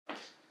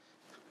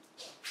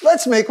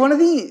let's make one of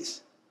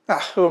these.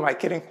 Who am I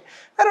kidding?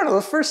 I don't know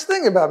the first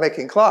thing about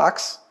making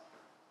clocks.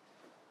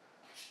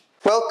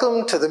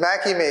 Welcome to the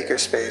Macke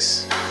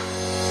Makerspace.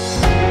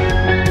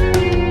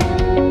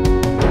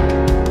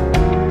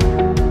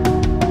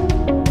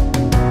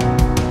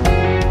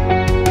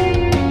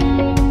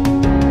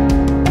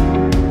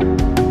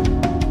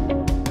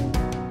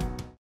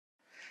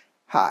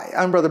 Hi,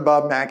 I'm Brother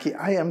Bob Macke.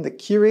 I am the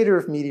curator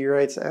of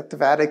meteorites at the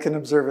Vatican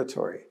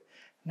Observatory.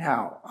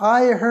 Now,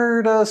 I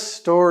heard a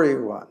story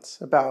once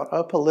about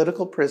a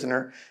political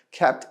prisoner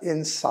kept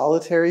in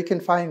solitary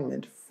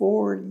confinement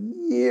for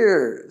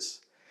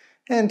years.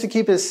 And to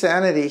keep his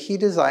sanity, he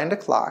designed a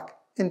clock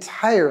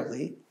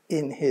entirely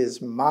in his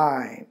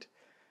mind.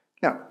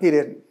 Now, he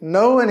didn't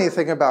know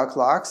anything about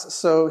clocks,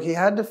 so he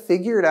had to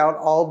figure it out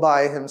all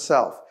by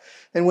himself.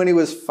 And when he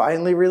was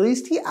finally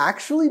released, he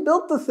actually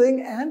built the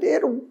thing and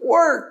it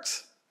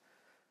worked.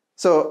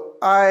 So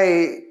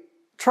I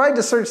tried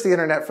to search the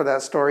internet for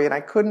that story and I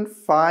couldn't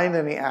find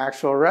any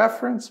actual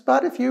reference,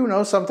 but if you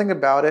know something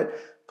about it,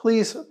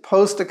 please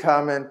post a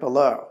comment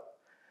below.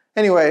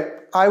 Anyway,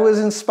 I was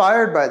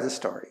inspired by the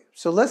story,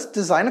 so let's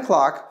design a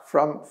clock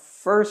from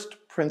first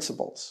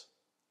principles.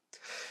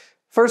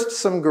 First,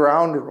 some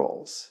ground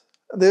rules.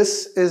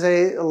 This is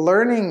a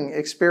learning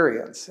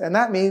experience, and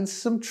that means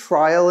some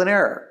trial and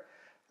error.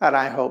 And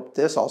I hope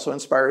this also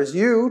inspires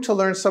you to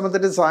learn some of the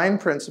design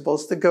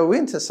principles that go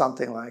into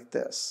something like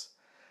this.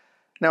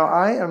 Now,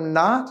 I am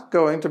not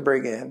going to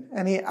bring in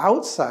any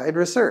outside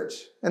research.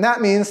 And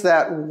that means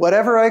that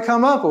whatever I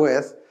come up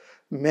with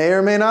may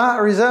or may not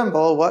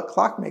resemble what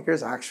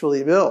clockmakers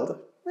actually build.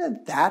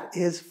 And that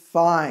is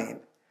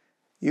fine.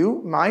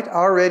 You might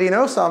already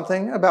know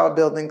something about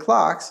building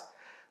clocks,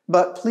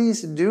 but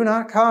please do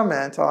not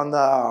comment on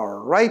the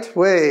right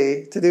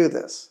way to do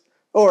this.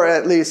 Or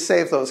at least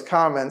save those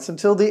comments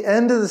until the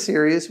end of the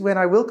series when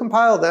I will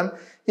compile them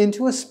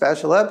into a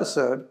special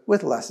episode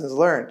with lessons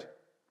learned.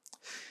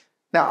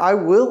 Now, I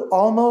will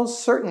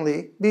almost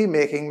certainly be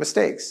making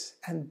mistakes,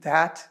 and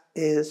that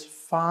is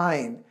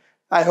fine.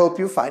 I hope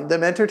you find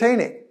them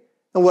entertaining.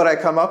 And what I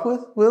come up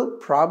with will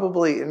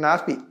probably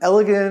not be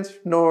elegant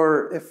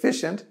nor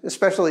efficient,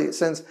 especially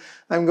since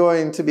I'm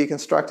going to be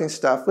constructing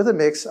stuff with a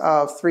mix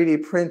of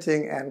 3D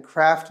printing and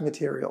craft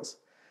materials.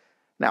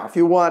 Now, if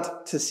you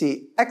want to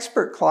see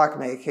expert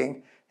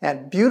clockmaking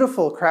and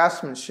beautiful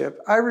craftsmanship,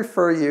 I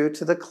refer you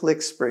to the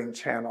Clickspring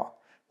channel.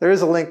 There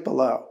is a link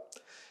below.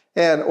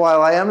 And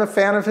while I am a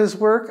fan of his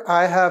work,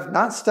 I have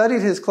not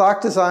studied his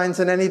clock designs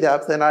in any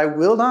depth, and I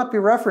will not be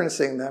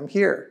referencing them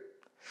here.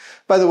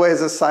 By the way,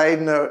 as a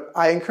side note,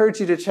 I encourage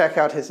you to check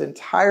out his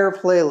entire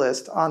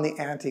playlist on the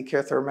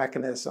Antikythera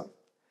mechanism.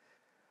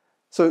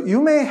 So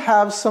you may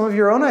have some of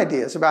your own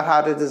ideas about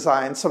how to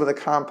design some of the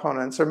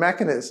components or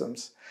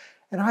mechanisms.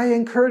 And I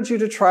encourage you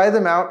to try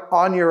them out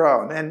on your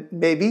own and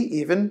maybe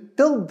even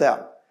build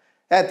them.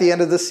 At the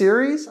end of the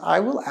series, I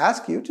will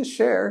ask you to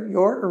share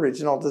your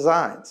original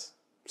designs.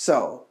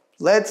 So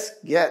let's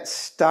get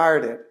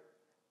started.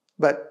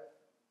 But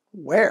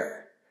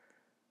where?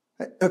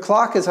 A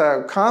clock is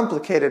a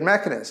complicated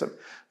mechanism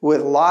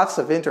with lots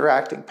of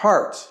interacting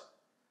parts.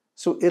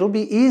 So it'll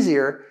be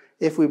easier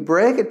if we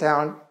break it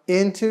down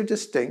into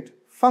distinct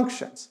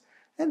functions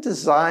and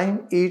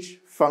design each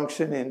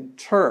function in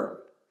turn.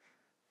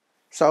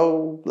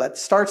 So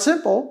let's start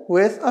simple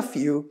with a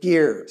few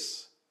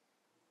gears.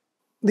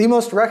 The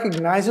most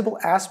recognizable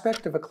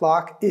aspect of a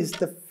clock is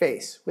the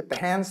face, with the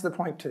hands that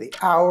point to the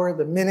hour,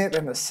 the minute,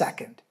 and the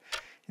second.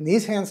 And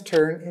these hands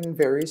turn in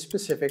very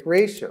specific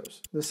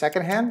ratios. The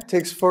second hand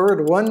takes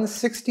forward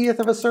 1/60th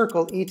of a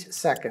circle each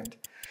second.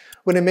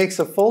 When it makes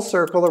a full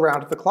circle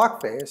around the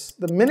clock face,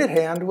 the minute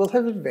hand will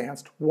have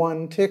advanced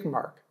 1 tick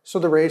mark. So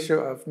the ratio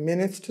of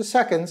minutes to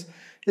seconds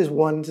is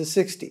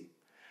 1:60.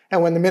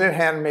 And when the minute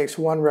hand makes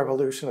 1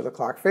 revolution of the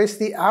clock face,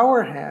 the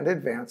hour hand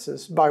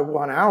advances by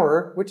 1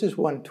 hour, which is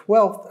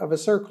 1/12th of a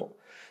circle.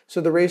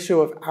 So the ratio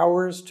of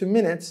hours to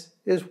minutes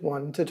is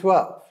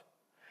 1:12.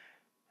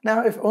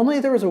 Now, if only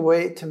there was a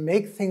way to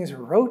make things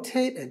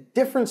rotate at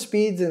different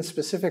speeds in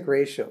specific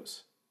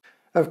ratios.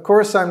 Of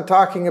course, I'm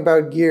talking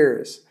about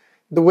gears.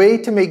 The way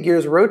to make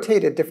gears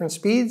rotate at different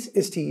speeds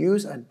is to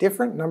use a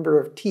different number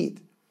of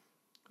teeth.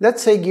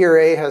 Let's say gear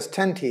A has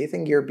 10 teeth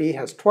and gear B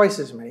has twice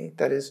as many,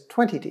 that is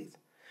 20 teeth.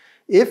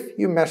 If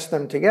you mesh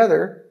them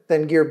together,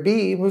 then gear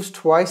B moves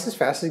twice as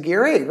fast as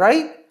gear A,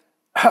 right?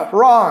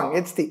 Wrong,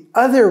 it's the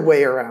other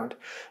way around.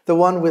 The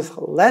one with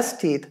less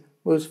teeth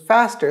moves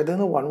faster than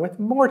the one with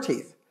more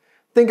teeth.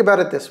 Think about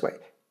it this way.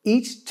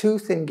 Each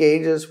tooth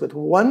engages with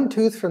 1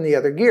 tooth from the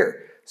other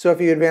gear. So if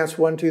you advance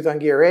 1 tooth on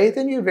gear A,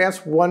 then you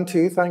advance 1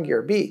 tooth on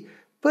gear B.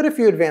 But if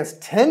you advance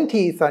 10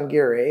 teeth on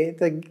gear A,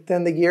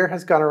 then the gear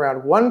has gone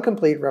around 1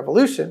 complete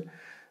revolution.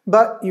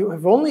 But you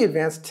have only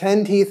advanced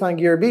 10 teeth on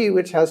gear B,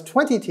 which has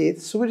 20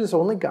 teeth, so it has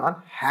only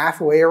gone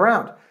halfway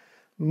around.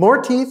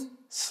 More teeth,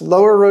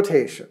 slower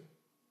rotation.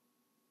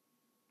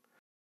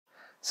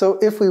 So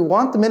if we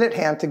want the minute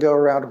hand to go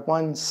around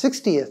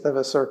 1/60th of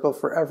a circle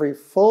for every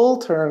full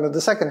turn of the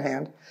second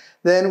hand,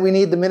 then we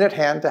need the minute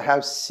hand to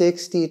have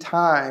 60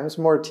 times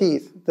more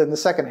teeth than the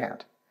second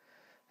hand.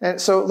 And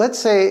so let's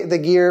say the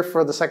gear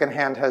for the second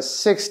hand has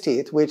 6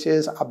 teeth, which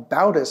is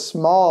about as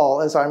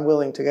small as I'm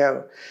willing to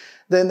go.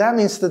 Then that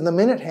means that the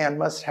minute hand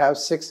must have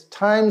 6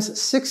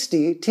 times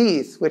 60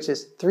 teeth, which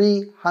is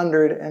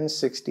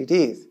 360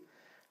 teeth.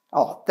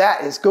 Oh,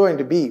 that is going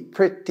to be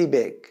pretty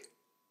big.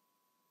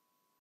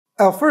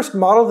 I'll first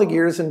model the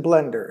gears in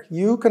Blender.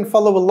 You can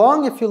follow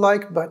along if you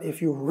like, but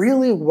if you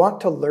really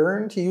want to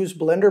learn to use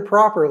Blender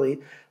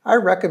properly, I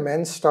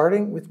recommend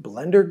starting with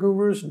Blender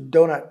Guru's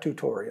donut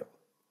tutorial.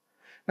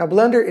 Now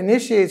Blender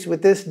initiates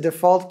with this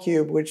default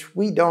cube, which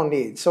we don't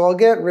need, so I'll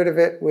get rid of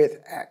it with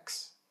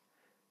X.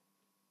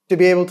 To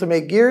be able to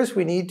make gears,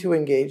 we need to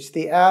engage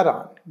the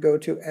add-on. Go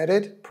to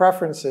Edit,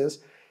 Preferences.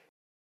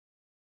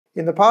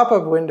 In the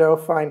pop-up window,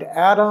 find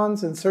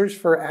Add-ons and search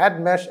for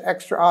Add Mesh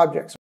Extra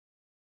Objects,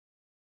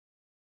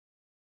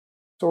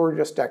 or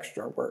just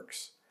Extra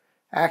works.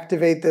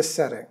 Activate this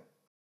setting.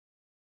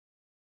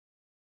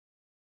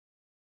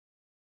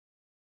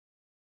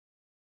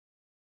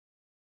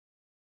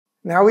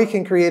 Now we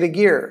can create a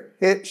gear.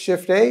 Hit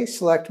Shift-A,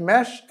 select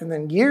Mesh, and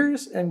then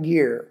Gears and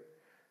Gear.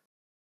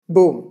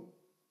 Boom.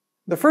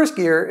 The first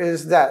gear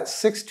is that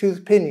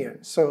 6-tooth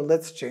pinion, so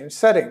let's change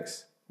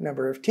settings.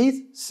 Number of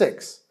teeth,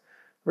 6.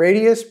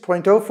 Radius,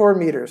 0.04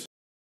 meters.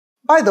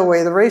 By the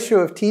way, the ratio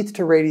of teeth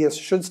to radius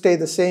should stay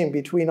the same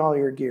between all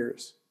your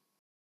gears.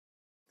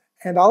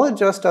 And I'll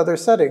adjust other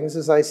settings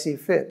as I see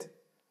fit.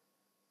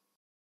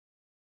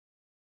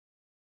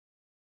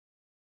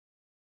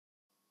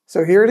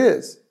 So here it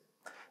is.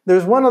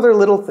 There's one other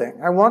little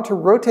thing. I want to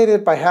rotate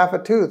it by half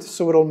a tooth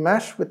so it'll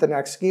mesh with the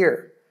next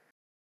gear.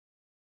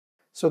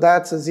 So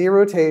that's a Z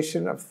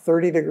rotation of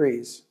 30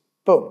 degrees.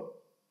 Boom.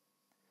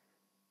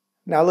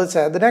 Now let's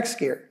add the next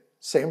gear.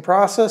 Same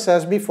process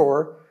as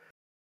before.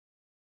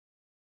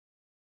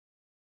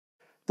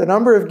 The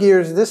number of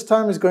gears this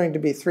time is going to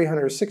be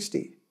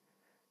 360.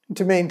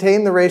 To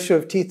maintain the ratio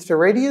of teeth to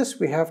radius,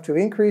 we have to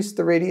increase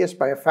the radius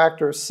by a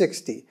factor of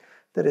 60.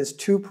 That is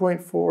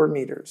 2.4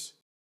 meters.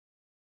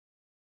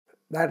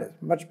 That is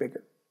much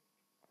bigger.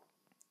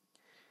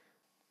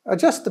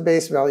 Adjust the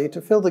base value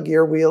to fill the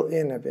gear wheel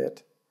in a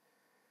bit.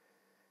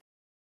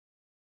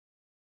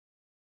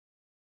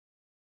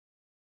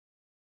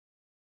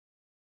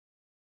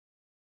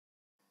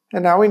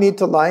 And now we need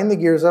to line the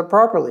gears up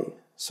properly.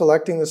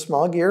 Selecting the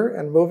small gear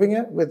and moving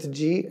it with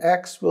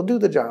GX will do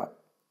the job.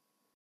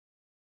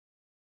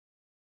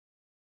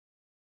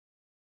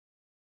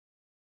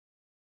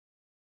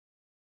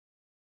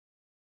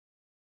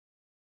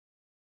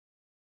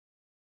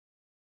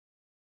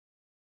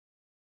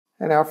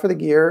 And now for the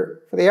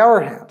gear for the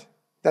hour hand.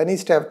 That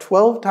needs to have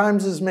 12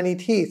 times as many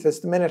teeth as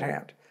the minute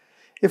hand.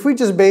 If we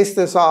just base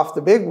this off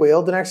the big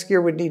wheel, the next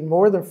gear would need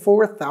more than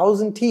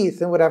 4,000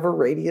 teeth and would have a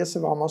radius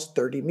of almost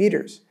 30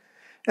 meters.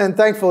 And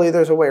thankfully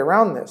there's a way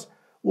around this.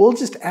 We'll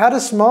just add a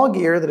small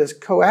gear that is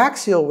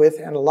coaxial with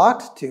and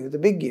locked to the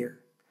big gear.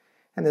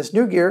 And this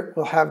new gear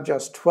will have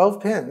just 12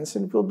 pins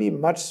and will be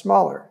much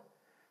smaller.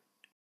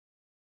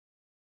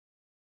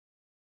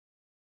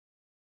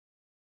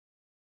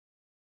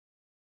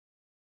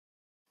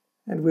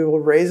 And we will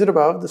raise it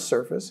above the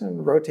surface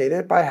and rotate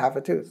it by half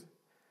a tooth.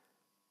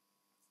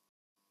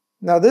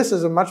 Now this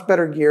is a much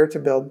better gear to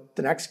build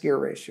the next gear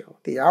ratio.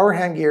 The hour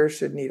hand gear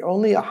should need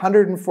only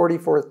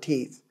 144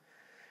 teeth.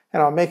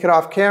 And I'll make it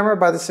off camera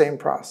by the same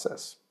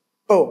process.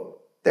 Boom,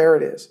 there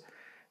it is.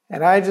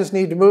 And I just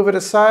need to move it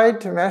aside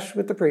to mesh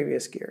with the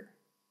previous gear.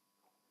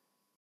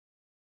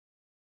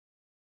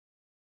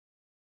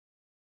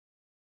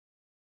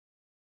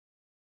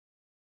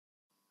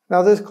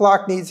 Now this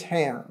clock needs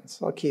hands.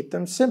 I'll keep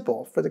them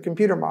simple for the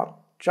computer model,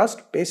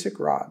 just basic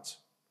rods.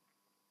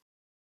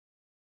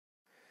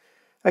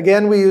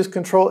 Again, we use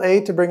Ctrl-A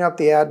to bring up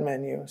the Add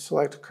menu.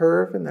 Select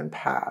Curve and then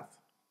Path.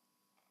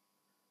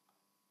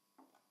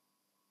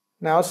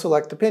 Now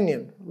select the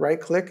pinion.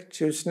 Right-click,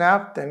 choose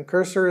Snap, then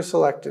Cursor is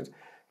selected.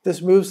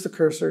 This moves the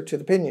cursor to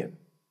the pinion.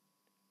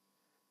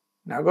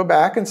 Now go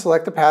back and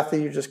select the path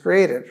that you just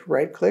created.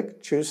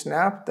 Right-click, choose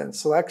Snap, then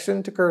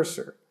Selection to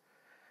Cursor.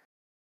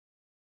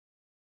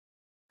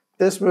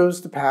 This moves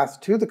the path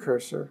to the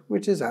cursor,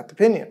 which is at the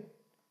pinion.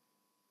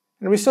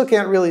 And we still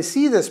can't really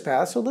see this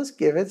path, so let's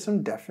give it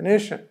some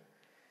definition.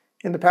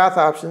 In the path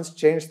options,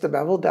 change the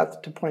bevel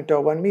depth to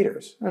 0.01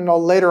 meters, and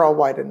later I'll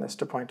widen this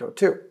to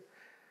 0.02.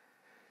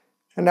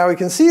 And now we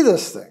can see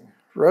this thing.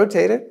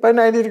 Rotate it by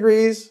 90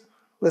 degrees.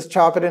 Let's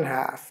chop it in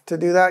half. To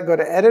do that, go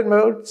to Edit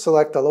Mode,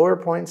 select the lower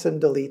points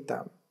and delete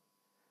them.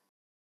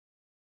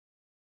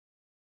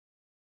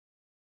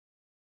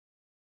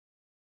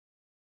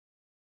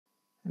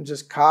 And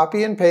just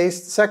copy and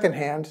paste the second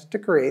hand to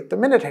create the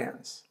minute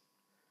hands.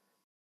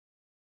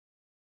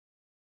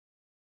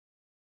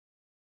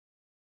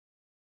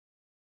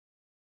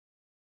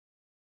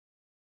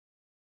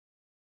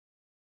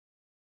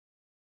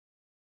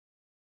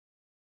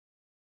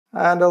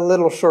 And a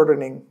little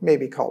shortening may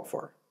be called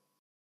for.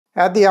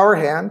 Add the hour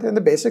hand and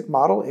the basic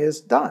model is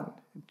done.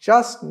 It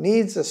just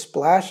needs a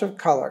splash of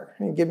color.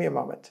 Give me a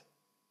moment.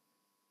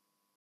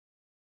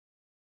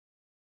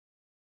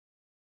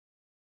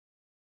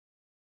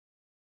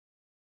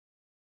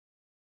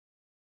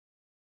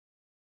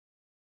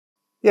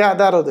 Yeah,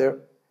 that'll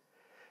do.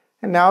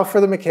 And now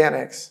for the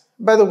mechanics.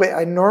 By the way,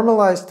 I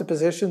normalized the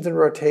positions and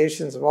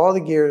rotations of all the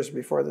gears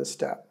before this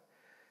step.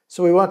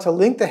 So we want to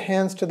link the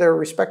hands to their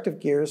respective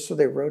gears so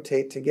they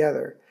rotate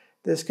together.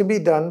 This can be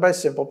done by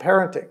simple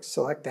parenting.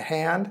 Select the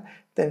hand,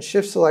 then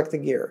shift select the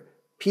gear.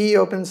 P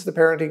opens the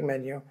parenting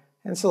menu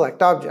and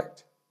select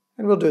object.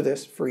 And we'll do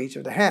this for each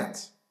of the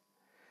hands.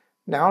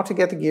 Now to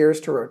get the gears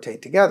to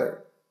rotate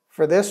together.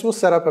 For this, we'll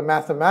set up a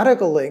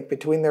mathematical link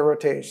between their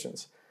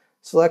rotations.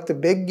 Select the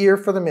big gear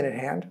for the minute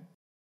hand.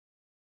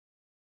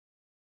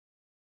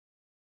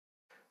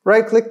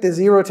 Right-click the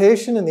Z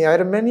rotation in the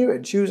item menu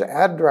and choose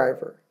Add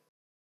Driver.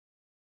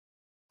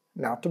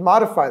 Now to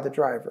modify the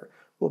driver,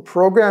 we'll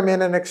program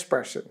in an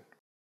expression.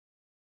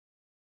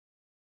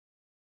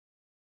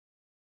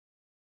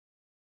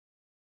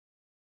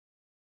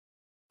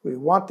 We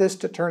want this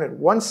to turn at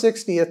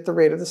 1/60th the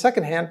rate of the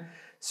second hand,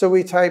 so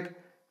we type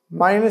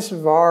minus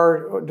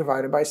var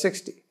divided by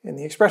 60 in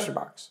the expression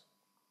box.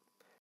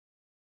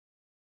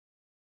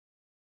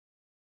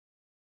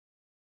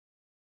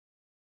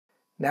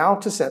 Now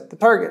to set the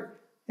target.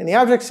 In the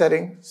object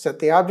setting, set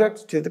the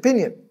object to the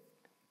pinion.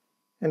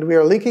 And we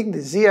are linking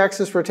the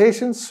Z-axis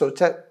rotations, so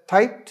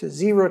type to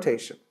Z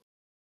rotation.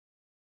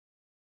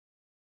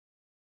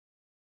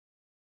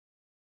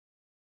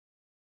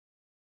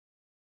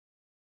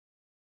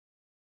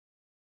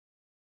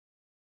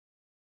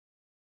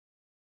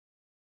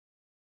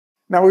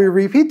 Now we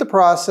repeat the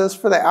process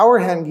for the hour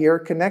hand gear,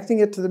 connecting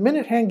it to the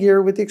minute hand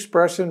gear with the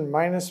expression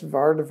minus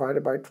var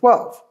divided by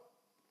 12.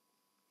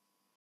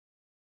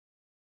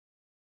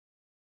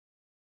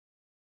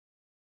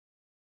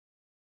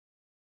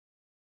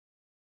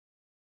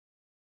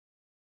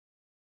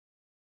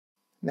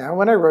 Now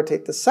when I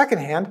rotate the second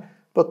hand,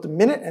 both the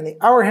minute and the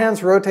hour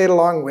hands rotate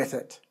along with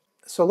it.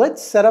 So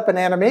let's set up an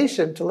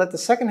animation to let the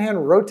second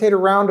hand rotate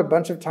around a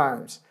bunch of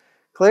times.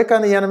 Click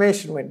on the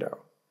animation window.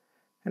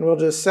 And we'll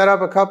just set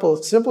up a couple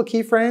of simple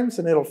keyframes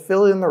and it'll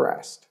fill in the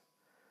rest.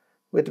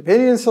 With the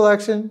pinion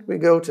selection, we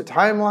go to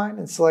Timeline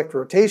and select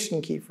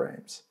Rotation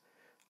Keyframes.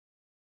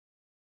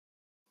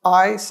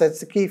 I sets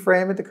the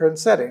keyframe at the current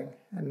setting,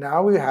 and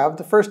now we have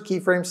the first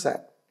keyframe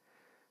set.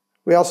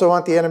 We also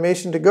want the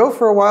animation to go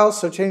for a while,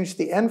 so change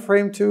the end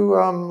frame to,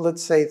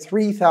 let's say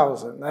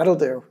 3000. That'll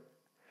do.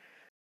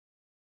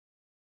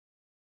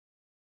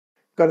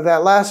 Go to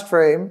that last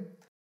frame.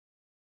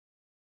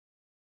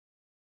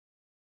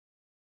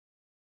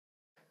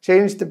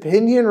 Change the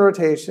pinion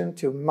rotation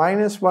to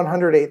minus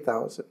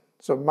 108,000.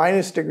 So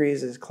minus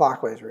degrees is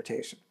clockwise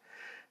rotation.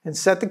 And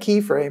set the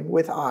keyframe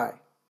with I.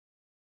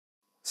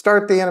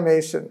 Start the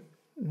animation.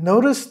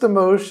 Notice the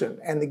motion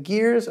and the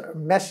gears are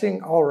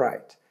meshing all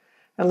right.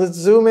 And let's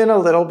zoom in a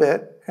little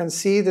bit and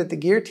see that the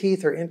gear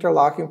teeth are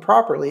interlocking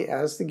properly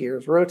as the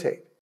gears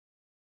rotate.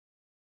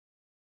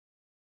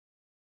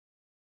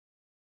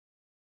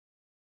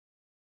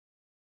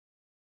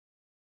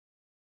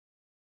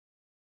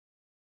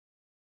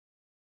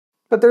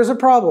 But there's a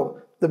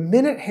problem. The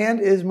minute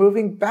hand is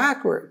moving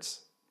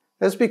backwards.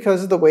 That's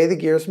because of the way the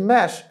gears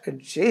mesh.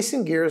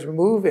 Adjacent gears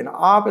move in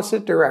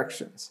opposite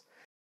directions.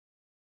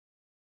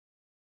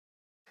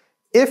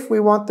 If we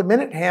want the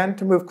minute hand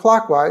to move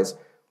clockwise,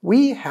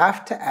 we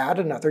have to add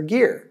another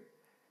gear.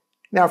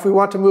 Now, if we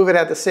want to move it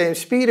at the same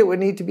speed, it would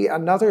need to be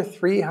another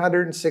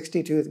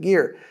 360-tooth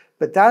gear,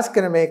 but that's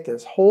going to make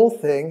this whole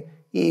thing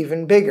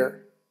even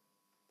bigger.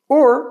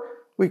 Or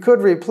we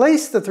could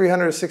replace the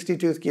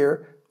 360-tooth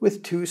gear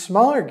with two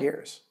smaller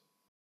gears.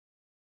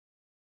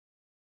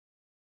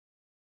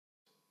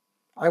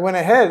 I went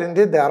ahead and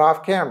did that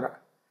off camera.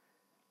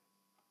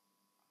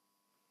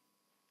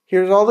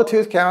 Here's all the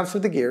tooth counts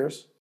of the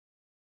gears.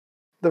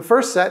 The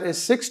first set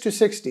is 6 to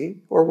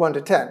 60, or 1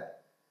 to 10.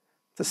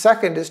 The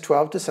second is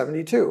 12 to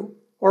 72,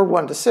 or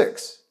 1 to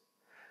 6.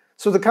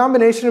 So the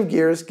combination of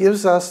gears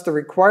gives us the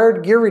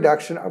required gear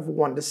reduction of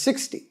 1 to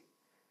 60.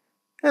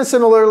 And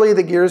similarly,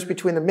 the gears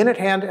between the minute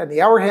hand and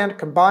the hour hand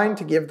combine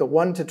to give the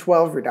 1 to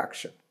 12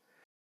 reduction.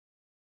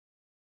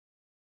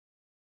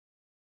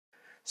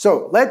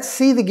 So let's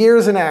see the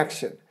gears in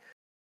action.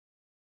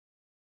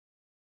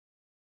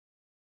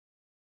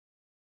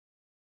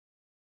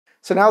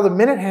 So now the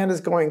minute hand is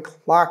going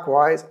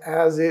clockwise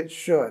as it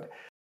should.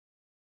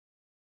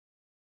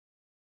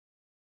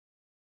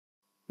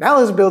 Now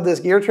let's build this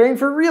gear train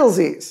for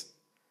realsies.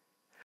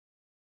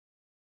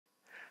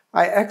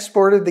 I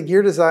exported the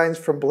gear designs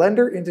from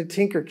Blender into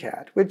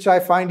Tinkercad, which I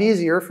find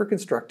easier for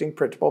constructing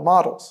printable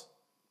models.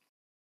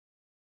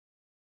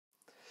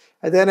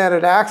 I then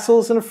added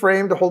axles and a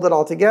frame to hold it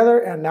all together,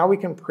 and now we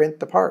can print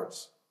the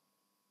parts.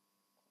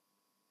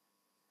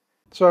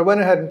 So I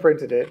went ahead and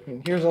printed it,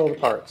 and here's all the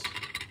parts.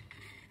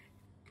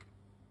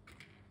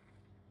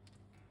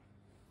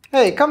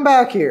 Hey, come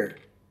back here.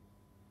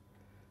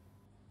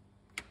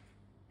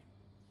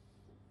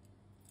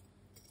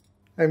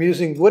 I'm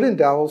using wooden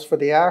dowels for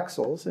the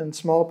axles and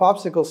small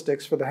popsicle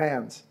sticks for the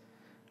hands.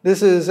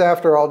 This is,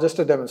 after all, just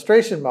a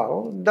demonstration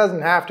model. It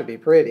doesn't have to be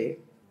pretty.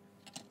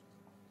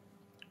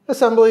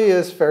 Assembly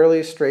is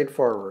fairly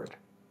straightforward.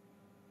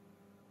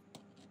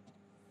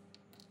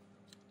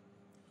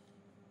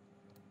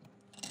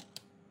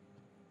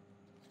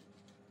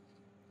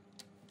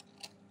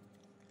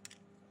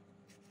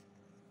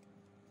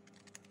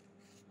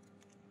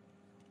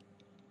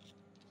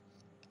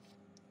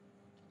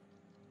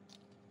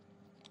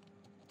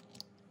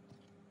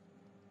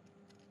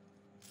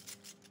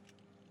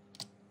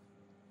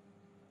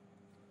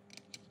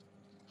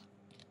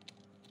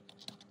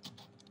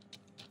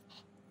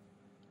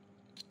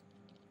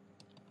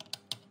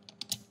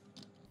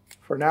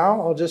 For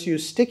now, I'll just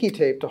use sticky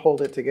tape to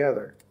hold it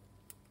together.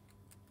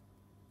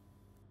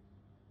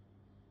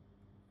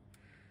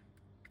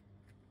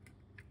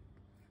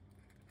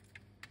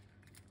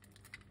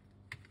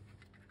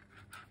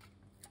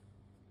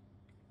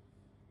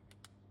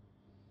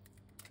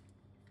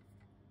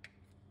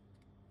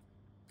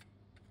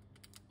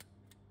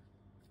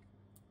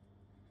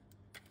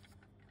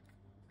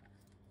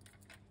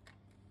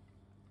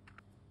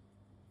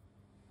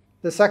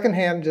 The second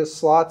hand just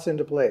slots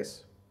into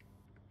place.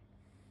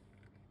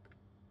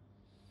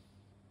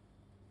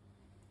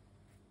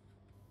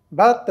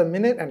 But the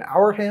minute and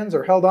hour hands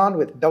are held on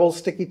with double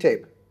sticky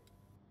tape.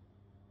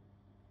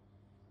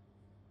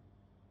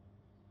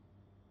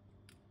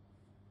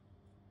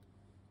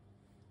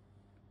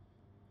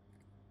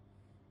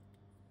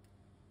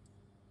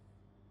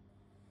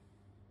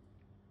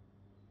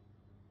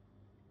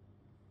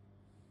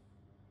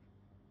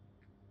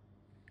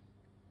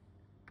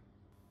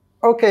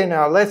 Okay,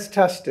 now let's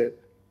test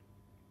it.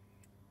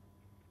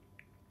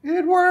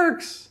 It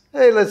works!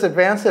 Hey, let's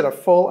advance it a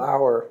full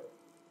hour.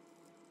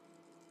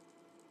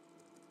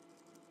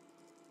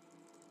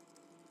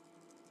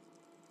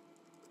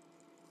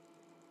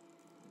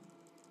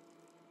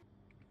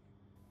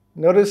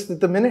 Notice that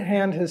the minute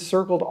hand has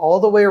circled all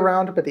the way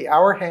around, but the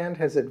hour hand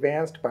has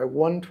advanced by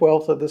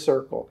 1/12 of the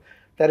circle.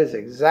 That is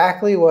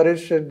exactly what it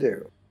should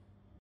do.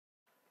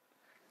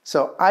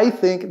 So I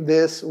think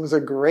this was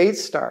a great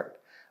start.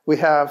 We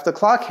have the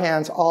clock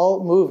hands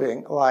all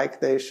moving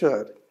like they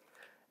should.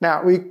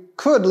 Now, we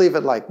could leave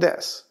it like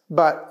this,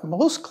 but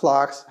most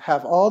clocks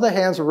have all the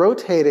hands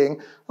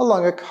rotating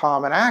along a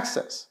common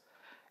axis.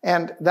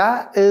 And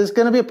that is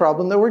going to be a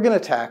problem that we're going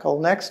to tackle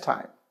next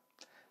time.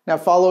 Now,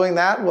 following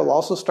that, we'll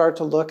also start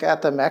to look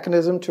at the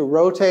mechanism to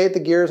rotate the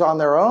gears on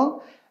their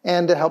own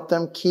and to help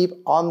them keep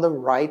on the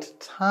right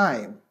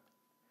time.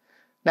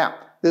 Now,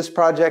 this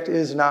project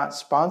is not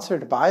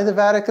sponsored by the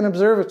Vatican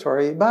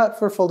Observatory, but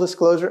for full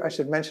disclosure, I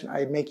should mention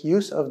I make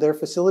use of their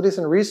facilities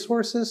and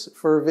resources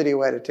for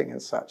video editing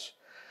and such.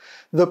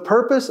 The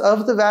purpose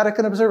of the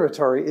Vatican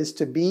Observatory is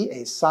to be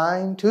a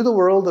sign to the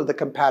world of the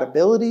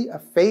compatibility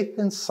of faith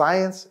and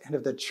science and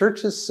of the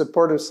Church's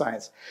support of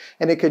science,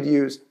 and it could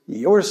use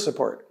your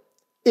support.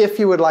 If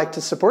you would like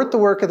to support the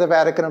work of the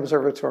Vatican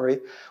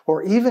Observatory,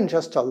 or even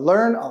just to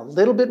learn a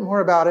little bit more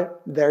about it,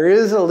 there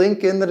is a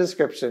link in the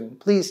description.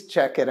 Please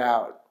check it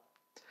out.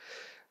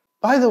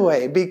 By the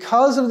way,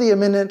 because of the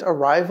imminent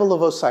arrival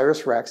of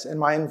OSIRIS-REx and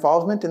my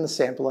involvement in the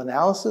sample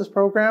analysis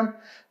program,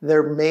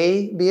 there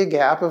may be a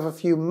gap of a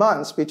few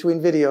months between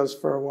videos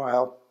for a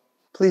while.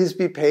 Please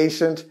be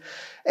patient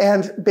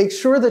and make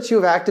sure that you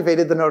have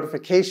activated the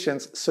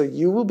notifications so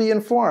you will be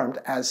informed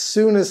as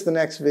soon as the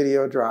next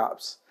video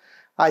drops.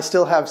 I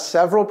still have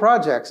several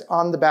projects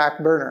on the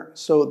back burner,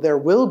 so there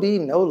will be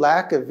no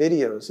lack of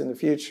videos in the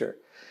future.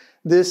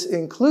 This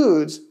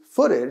includes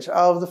footage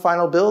of the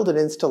final build and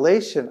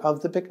installation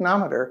of the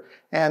pycnometer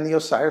and the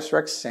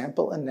OSIRIS-REx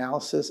sample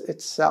analysis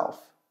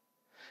itself.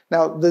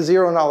 Now, the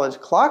Zero Knowledge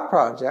Clock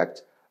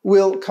project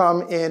will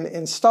come in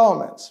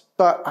installments,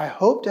 but I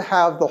hope to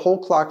have the whole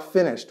clock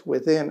finished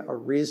within a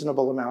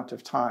reasonable amount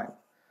of time.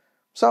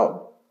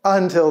 So,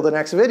 until the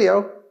next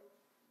video,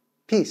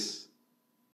 peace.